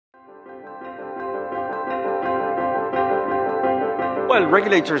Well,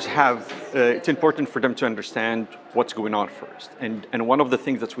 regulators have, it's important for them to understand what's going on first. And one of the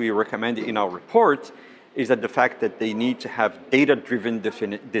things that we recommend in our report is that the fact that they need to have data-driven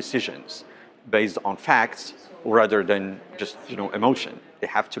decisions based on facts rather than just emotion. They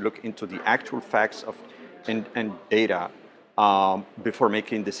have to look into the actual facts and data before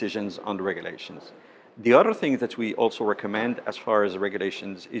making decisions on the regulations. The other thing that we also recommend as far as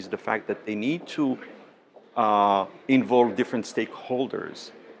regulations is the fact that they need to involve different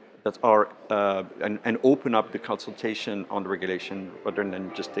stakeholders that are and open up the consultation on the regulation rather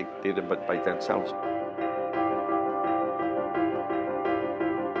than just take data but by themselves.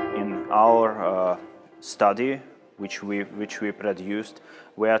 In our study, which we produced,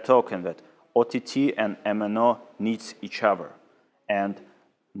 we are talking that OTT and MNO needs each other, and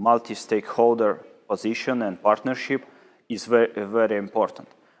multi-stakeholder position and partnership is very, very important.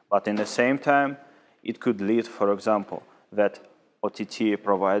 But in the same time, it could lead, for example, that OTT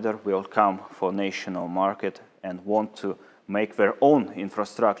provider will come for national market and want to make their own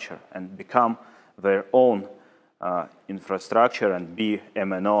infrastructure and become their own infrastructure and be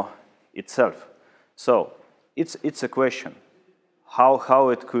MNO itself. So it's a question how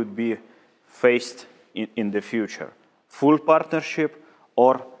it could be faced in the future: full partnership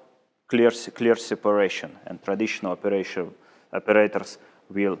or clear separation, and traditional operators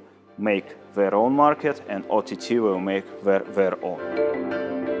will make their own market and OTT will make their own.